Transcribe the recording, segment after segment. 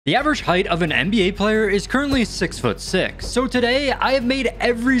The average height of an NBA player is currently 6'6". So today, I have made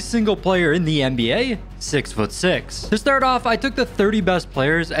every single player in the NBA 6'6". To start off, I took the 30 best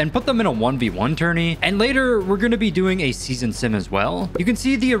players and put them in a 1v1 tourney, and later we're going to be doing a season sim as well. You can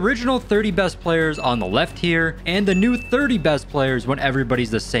see the original 30 best players on the left here, and the new 30 best players when everybody's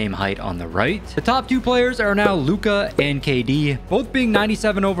the same height on the right. The top two players are now Luka and KD, both being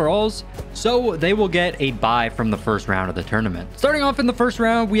 97 overalls, so they will get a bye from the first round of the tournament. Starting off in the first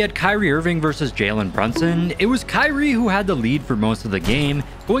round, we had Kyrie Irving versus Jalen Brunson. It was Kyrie who had the lead for most of the game,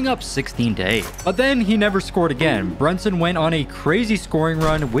 going up 16-8. But then he never scored again. Brunson went on a crazy scoring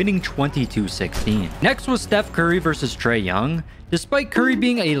run, winning 22-16. Next was Steph Curry versus Trae Young. Despite Curry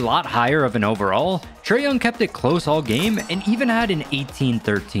being a lot higher of an overall, Trae Young kept it close all game and even had an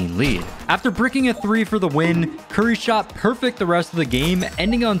 18-13 lead. After bricking a 3 for the win, Curry shot perfect the rest of the game,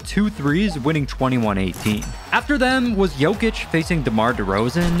 ending on 2 threes, winning 21-18. After them was Jokic facing DeMar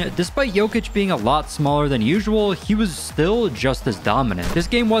DeRozan. Despite Jokic being a lot smaller than usual, he was still just as dominant. This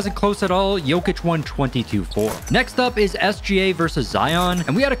game wasn't close at all. Jokic won 22-4. Next up is SGA versus Zion,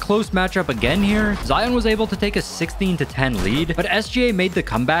 and we had a close matchup again here. Zion was able to take a 16-10 lead, but SGA made the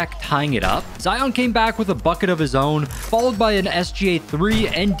comeback, tying it up. Zion came back with a bucket of his own, followed by an SGA 3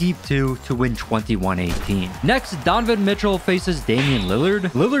 and deep 2 to win 21-18. Next, Donovan Mitchell faces Damian Lillard.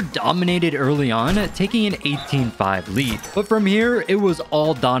 Lillard dominated early on, taking an 18-5 lead. But from here, it was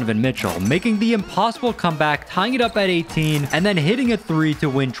all Donovan Mitchell, making the impossible comeback, tying it up at 18, and then hitting a 3 to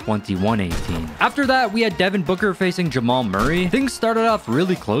win 21-18. After that, we had Devin Booker facing Jamal Murray. Things started off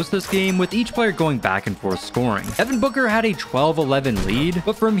really close this game, with each player going back and forth scoring. Devin Booker had a 12-11 lead,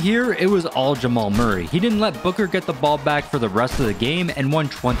 but from here, it was all Jamal Murray. He didn't let Booker get the ball back for the rest of the game and won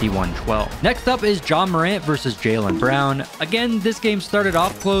 21-12. Next up is Ja Morant versus Jaylen Brown. Again, this game started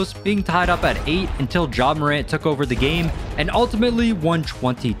off close, being tied up at 8 until Ja Morant took over the game and ultimately won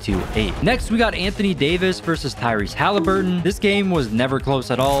 22-8. Next, we got Anthony Davis versus Tyrese Halliburton. This game was never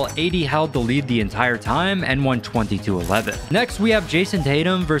close at all. AD held the lead the entire time and won 22-11. Next, we have Jason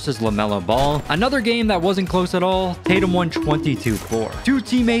Tatum versus LaMelo Ball. Another game that wasn't close at all. Tatum won 22-4. Two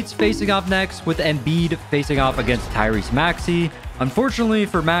teammates facing off next, with Embiid facing off against Tyrese Maxey. Unfortunately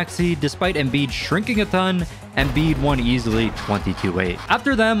for Maxey, despite Embiid shrinking a ton, Embiid won easily 22-8.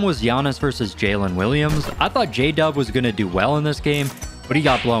 After them was Giannis versus Jalen Williams. I thought J-Dub was going to do well in this game, but he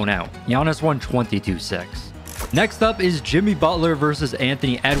got blown out. Giannis won 22-6. Next up is Jimmy Butler versus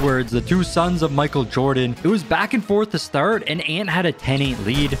Anthony Edwards, the two sons of Michael Jordan. It was back and forth to start, and Ant had a 10-8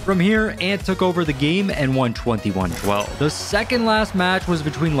 lead. From here, Ant took over the game and won 21-12. The second last match was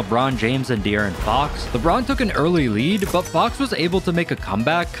between LeBron James and De'Aaron Fox. LeBron took an early lead, but Fox was able to make a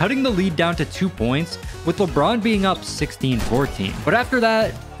comeback, cutting the lead down to 2 points, with LeBron being up 16-14. But after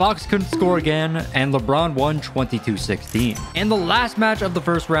that, Fox couldn't score again, and LeBron won 22-16. And the last match of the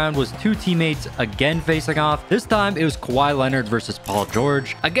first round was two teammates again facing off. This time, it was Kawhi Leonard versus Paul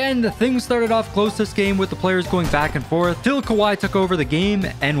George. Again, the things started off close this game, with the players going back and forth, till Kawhi took over the game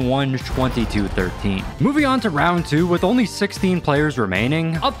and won 22-13. Moving on to round 2, with only 16 players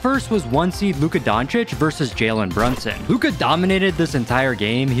remaining. Up first was 1 seed Luka Doncic versus Jalen Brunson. Luka dominated this entire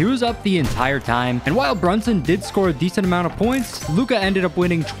game. He was up the entire time, and while Brunson did score a decent amount of points, Luka ended up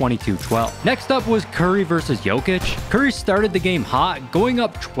winning 22-12. Next up was Curry versus Jokic. Curry started the game hot, going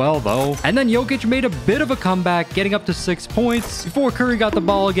up 12-0, and then Jokic made a bit of a comeback, getting up to 6 points before Curry got the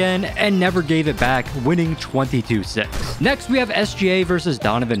ball again and never gave it back, winning 22-6. Next, we have SGA versus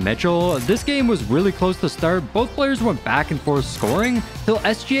Donovan Mitchell. This game was really close to start. Both players went back and forth scoring till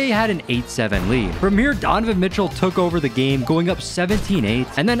SGA had an 8-7 lead. From here, Donovan Mitchell took over the game, going up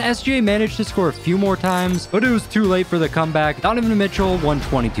 17-8, and then SGA managed to score a few more times, but it was too late for the comeback. Donovan Mitchell won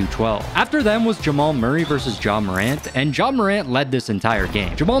 22-12. After them was Jamal Murray versus Ja Morant, and Ja Morant led this entire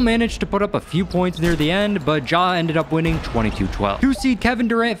game. Jamal managed to put up a few points near the end, but Ja ended up winning 22-12. 2 seed Kevin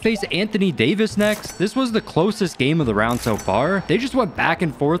Durant faced Anthony Davis next. This was the closest game of the round so far. They just went back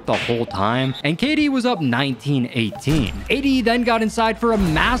and forth the whole time, and KD was up 19-18. AD then got inside for a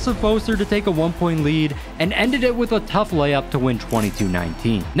massive poster to take a 1-point lead, and ended it with a tough layup to win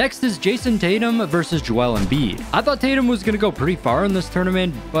 22-19. Next is Jason Tatum versus Joel Embiid. I thought Tatum was going to go pretty far in this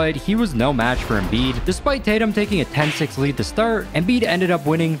tournament, but he was no match for Embiid. Despite Tatum taking a 10-6 lead to start, Embiid ended up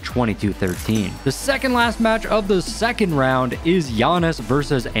winning 22-13. The second last match of the second round is Giannis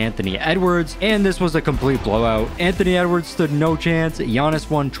versus Anthony Edwards, and this was a complete blowout. Anthony Edwards stood no chance. Giannis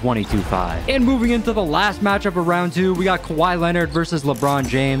won 22-5. And moving into the last matchup of round 2, we got Kawhi Leonard versus LeBron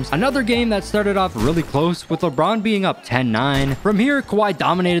James. Another game that started off really close, with LeBron being up 10-9. From here, Kawhi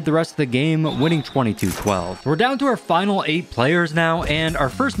dominated the rest of the game, winning 22-12. We're down to our final 8 players now, and our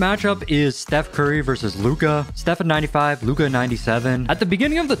first matchup is Steph Curry versus Luka. Steph at 95, Luka at 97. At the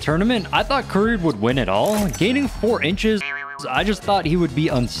beginning of the tournament, I thought Curry would win it all, gaining 4 inches. I just thought he would be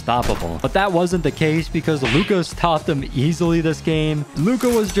unstoppable, but that wasn't the case because Luka stopped him easily this game. Luka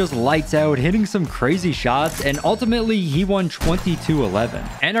was just lights out, hitting some crazy shots, and ultimately he won 22-11.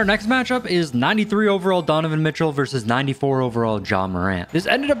 And our next matchup is 93 overall Donovan Mitchell versus 94 overall Ja Morant. This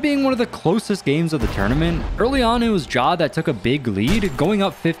ended up being one of the closest games of the tournament. Early on, it was Ja that took a big lead, going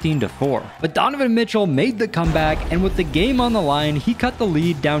up 15-4. But Donovan Mitchell made the comeback, and with the game on the line, he cut the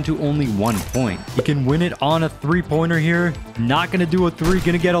lead down to only 1 point. He can win it on a 3-pointer here. Not gonna do a 3,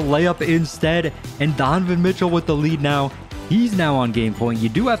 gonna get a layup instead. And Donovan Mitchell with the lead now. He's now on game point. You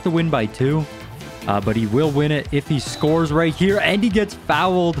do have to win by 2, but he will win it if he scores right here. And he gets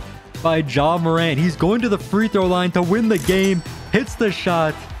fouled by Ja Morant. He's going to the free throw line to win the game, hits the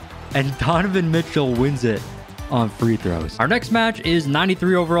shot, and Donovan Mitchell wins it on free throws. Our next match is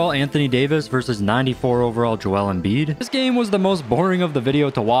 93 overall Anthony Davis versus 94 overall Joel Embiid. This game was the most boring of the video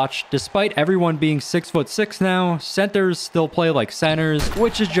to watch. Despite everyone being 6'6" now, centers still play like centers,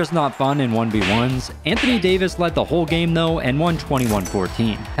 which is just not fun in 1v1s. Anthony Davis led the whole game though and won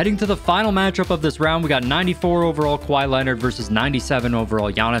 21-14. Heading to the final matchup of this round, we got 94 overall Kawhi Leonard versus 97 overall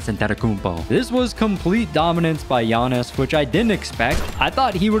Giannis Antetokounmpo. This was complete dominance by Giannis, which I didn't expect. I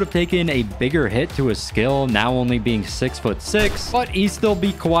thought he would have taken a bigger hit to his skill, now only being 6'6", but he still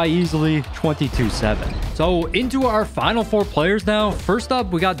beat Kawhi easily, 22-7. So into our final 4 players now. First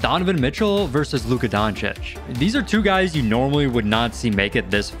up, we got Donovan Mitchell versus Luka Doncic. These are 2 guys you normally would not see make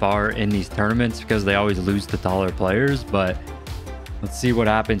it this far in these tournaments because they always lose to taller players, but let's see what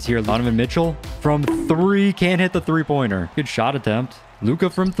happens here. Donovan Mitchell from 3, can't hit the 3-pointer. Good shot attempt.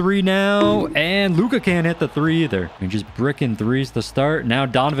 Luka from 3 now, and Luka can't hit the 3 either. I mean, just bricking 3s to start. Now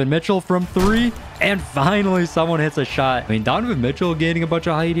Donovan Mitchell from 3, and finally someone hits a shot. I mean, Donovan Mitchell gaining a bunch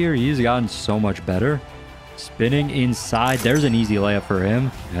of height here. He's gotten so much better. Spinning inside. There's an easy layup for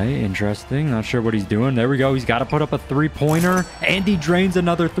him. Okay, interesting. Not sure what he's doing. There we go. He's got to put up a 3-pointer, and he drains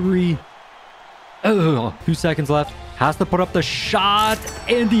another 3. Oh, 2 seconds left. Has to put up the shot,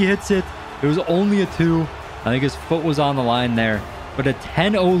 and he hits it. It was only a 2. I think his foot was on the line there. But a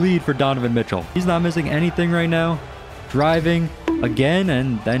 10-0 lead for Donovan Mitchell. He's not missing anything right now. Driving again,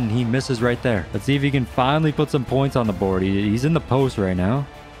 and then he misses right there. Let's see if he can finally put some points on the board. He's in the post right now.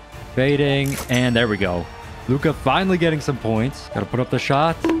 Fading, and there we go. Luka finally getting some points. Got to put up the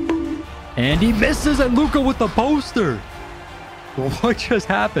shot. And he misses, and Luka with the poster. What just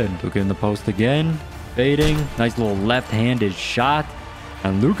happened? Luka in the post again. Fading. Nice little left-handed shot.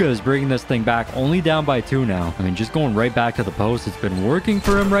 And Luka is bringing this thing back, only down by 2 now. I mean, just going right back to the post. It's been working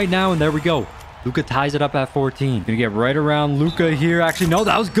for him right now, and there we go. Luka ties it up at 14. Gonna get right around Luka here. Actually, no,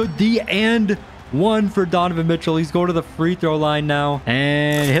 that was good D and 1 for Donovan Mitchell. He's going to the free throw line now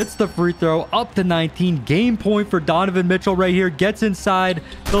and hits the free throw up to 19. Game point for Donovan Mitchell right here. Gets inside.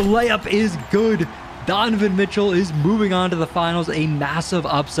 The layup is good. Donovan Mitchell is moving on to the finals. A massive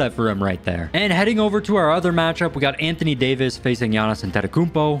upset for him right there. And heading over to our other matchup, we got Anthony Davis facing Giannis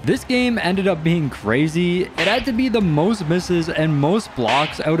Antetokounmpo. This game ended up being crazy. It had to be the most misses and most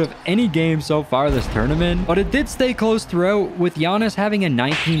blocks out of any game so far this tournament, but it did stay close throughout, with Giannis having a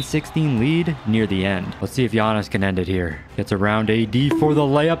 19-16 lead near the end. Let's see if Giannis can end it here. Gets around AD for the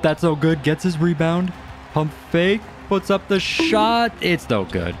layup. That's no good. Gets his rebound. Pump fake. Puts up the shot. It's no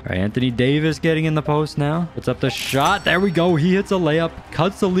good. All right, Anthony Davis getting in the post now. Puts up the shot. There we go. He hits a layup.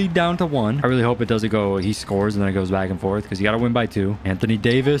 Cuts the lead down to 1. I really hope it doesn't go. He scores and then it goes back and forth because you got to win by 2. Anthony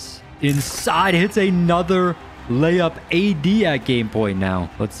Davis inside hits another layup. AD at game point now.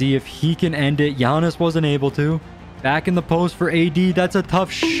 Let's see if he can end it. Giannis wasn't able to. Back in the post for AD. That's a tough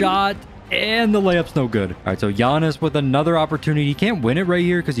shot. And the layup's no good. All right, so Giannis with another opportunity. He can't win it right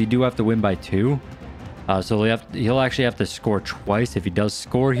here because you do have to win by 2. So he'll actually have to score twice if he does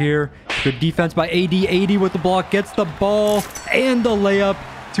score here. Good defense by AD. AD with the block, gets the ball and the layup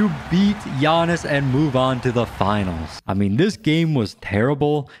to beat Giannis and move on to the finals. I mean, this game was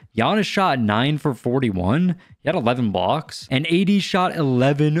terrible. Giannis shot 9 for 41. He had 11 blocks. And AD shot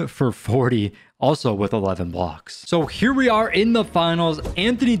 11 for 40. Also with 11 blocks. So here we are in the finals.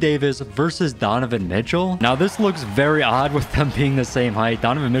 Anthony Davis versus Donovan Mitchell. Now this looks very odd with them being the same height.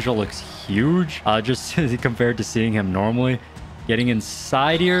 Donovan Mitchell looks huge just compared to seeing him normally. Getting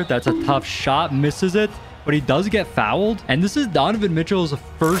inside here. That's a tough shot. Misses it. but he does get fouled. And this is Donovan Mitchell's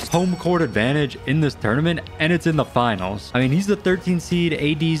first home court advantage in this tournament, and it's in the finals. I mean, he's the 13 seed,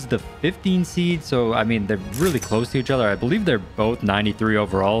 AD's the 15 seed, so I mean, they're really close to each other. I believe they're both 93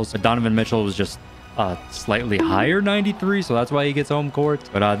 overalls, but Donovan Mitchell was just slightly higher 93, so that's why he gets home court.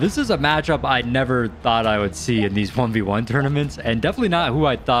 But this is a matchup I never thought I would see in these 1v1 tournaments, and definitely not who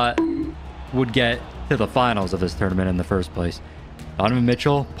I thought would get to the finals of this tournament in the first place. Donovan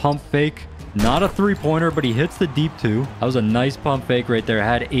Mitchell, pump fake, not a three-pointer, but he hits the deep two. That was a nice pump fake right there.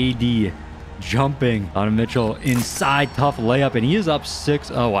 Had AD jumping. Donovan Mitchell inside, tough layup, and he is up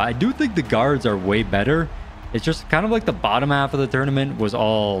 6-0. I do think the guards are way better. It's just kind of like the bottom half of the tournament was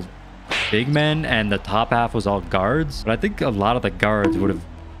all big men and the top half was all guards, but I think a lot of the guards would have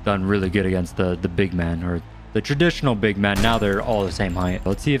done really good against the big men, or the traditional big men. Now they're all the same height.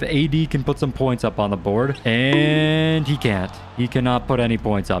 Let's see if AD can put some points up on the board, and he can't. He cannot put any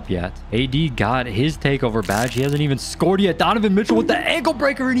points up yet. AD got his takeover badge. He hasn't even scored yet. Donovan Mitchell with the ankle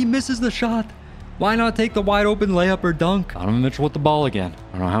breaker, and he misses the shot. Why not take the wide open layup or dunk? Donovan Mitchell with the ball again.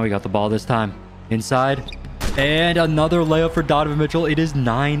 I don't know how he got the ball this time. Inside. And another layup for Donovan Mitchell. It is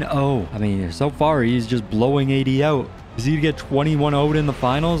 9-0. I mean, so far, he's just blowing AD out. Is he going to get 21-0'd in the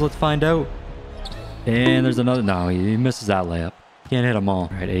finals? Let's find out. And there's another. No, he misses that layup. Can't hit them all. All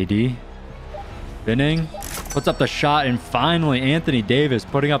right, AD. Spinning. Puts up the shot. And finally, Anthony Davis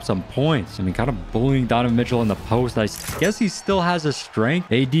putting up some points. I mean, kind of bullying Donovan Mitchell in the post. I guess he still has a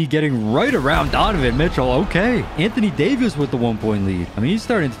strength. AD getting right around Donovan Mitchell. Okay. Anthony Davis with the 1-point lead. I mean, he's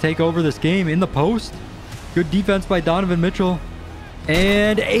starting to take over this game in the post. Good defense by Donovan Mitchell.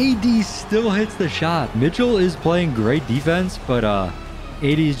 And AD still hits the shot. Mitchell is playing great defense, but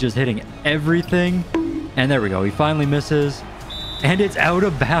AD is just hitting everything. And there we go. He finally misses. And it's out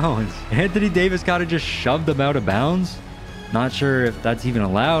of bounds. Anthony Davis kind of just shoved him out of bounds. Not sure if that's even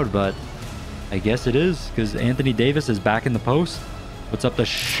allowed, but I guess it is, because Anthony Davis is back in the post. Puts up the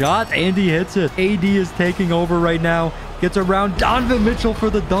shot, and he hits it. AD is taking over right now. Gets around Donovan Mitchell for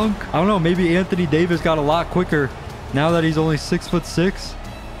the dunk. I don't know, maybe Anthony Davis got a lot quicker now that he's only 6'6".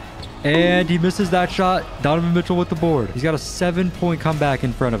 And he misses that shot. Donovan Mitchell with the board. He's got a 7-point comeback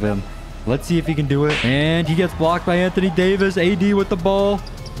in front of him. Let's see if he can do it. And he gets blocked by Anthony Davis. AD with the ball.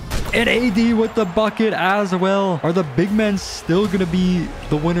 And AD with the bucket as well. Are the big men still going to be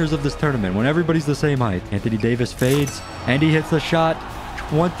the winners of this tournament when everybody's the same height? Anthony Davis fades, and he hits the shot.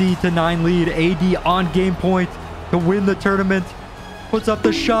 20-9 lead. AD on game point to win the tournament. Puts up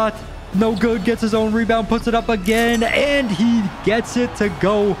the shot. No good. Gets his own rebound. Puts it up again, and he gets it to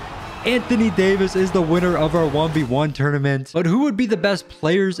go. Anthony Davis is the winner of our 1v1 tournament. But who would be the best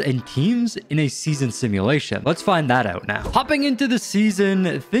players and teams in a season simulation? Let's find that out now. Hopping into the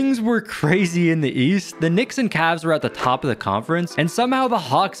season, things were crazy in the East. The Knicks and Cavs were at the top of the conference, and somehow the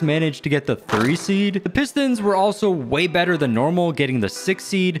Hawks managed to get the 3 seed. The Pistons were also way better than normal, getting the 6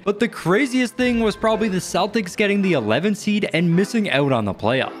 seed. But the craziest thing was probably the Celtics getting the 11 seed and missing out on the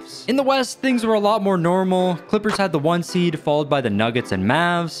playoffs. In the West, things were a lot more normal. Clippers had the 1 seed, followed by the Nuggets and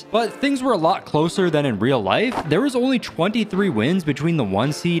Mavs. But things were a lot closer than in real life. There was only 23 wins between the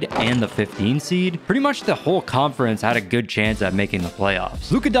 1 seed and the 15 seed. Pretty much the whole conference had a good chance at making the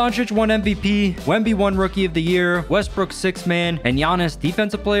playoffs. Luka Doncic won MVP, Wemby won Rookie of the Year, Westbrook 6th Man, and Giannis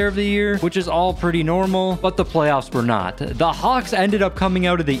Defensive Player of the Year, which is all pretty normal, but the playoffs were not. The Hawks ended up coming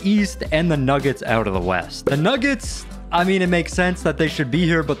out of the East and the Nuggets out of the West. The Nuggets, I mean, it makes sense that they should be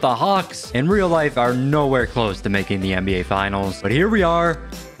here, but the Hawks in real life are nowhere close to making the NBA Finals. But here we are.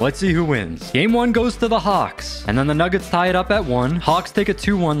 Let's see who wins. Game 1 goes to the Hawks, and then the Nuggets tie it up at 1. Hawks take a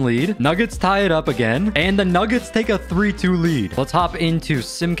 2-1 lead. Nuggets tie it up again, and the Nuggets take a 3-2 lead. Let's hop into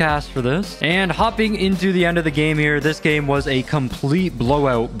Simcast for this. And hopping into the end of the game here, this game was a complete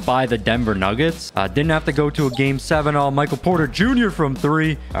blowout by the Denver Nuggets. Didn't have to go to a Game 7 all. Michael Porter Jr. from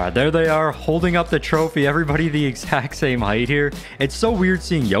 3. There they are, holding up the trophy. Everybody the exact same height here. It's so weird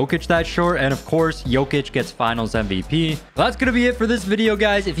seeing Jokic that short, and of course, Jokic gets Finals MVP. Well, that's gonna be it for this video,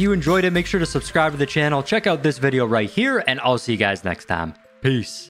 guys. If you enjoyed it, make sure to subscribe to the channel. Check out this video right here, and I'll see you guys next time. Peace.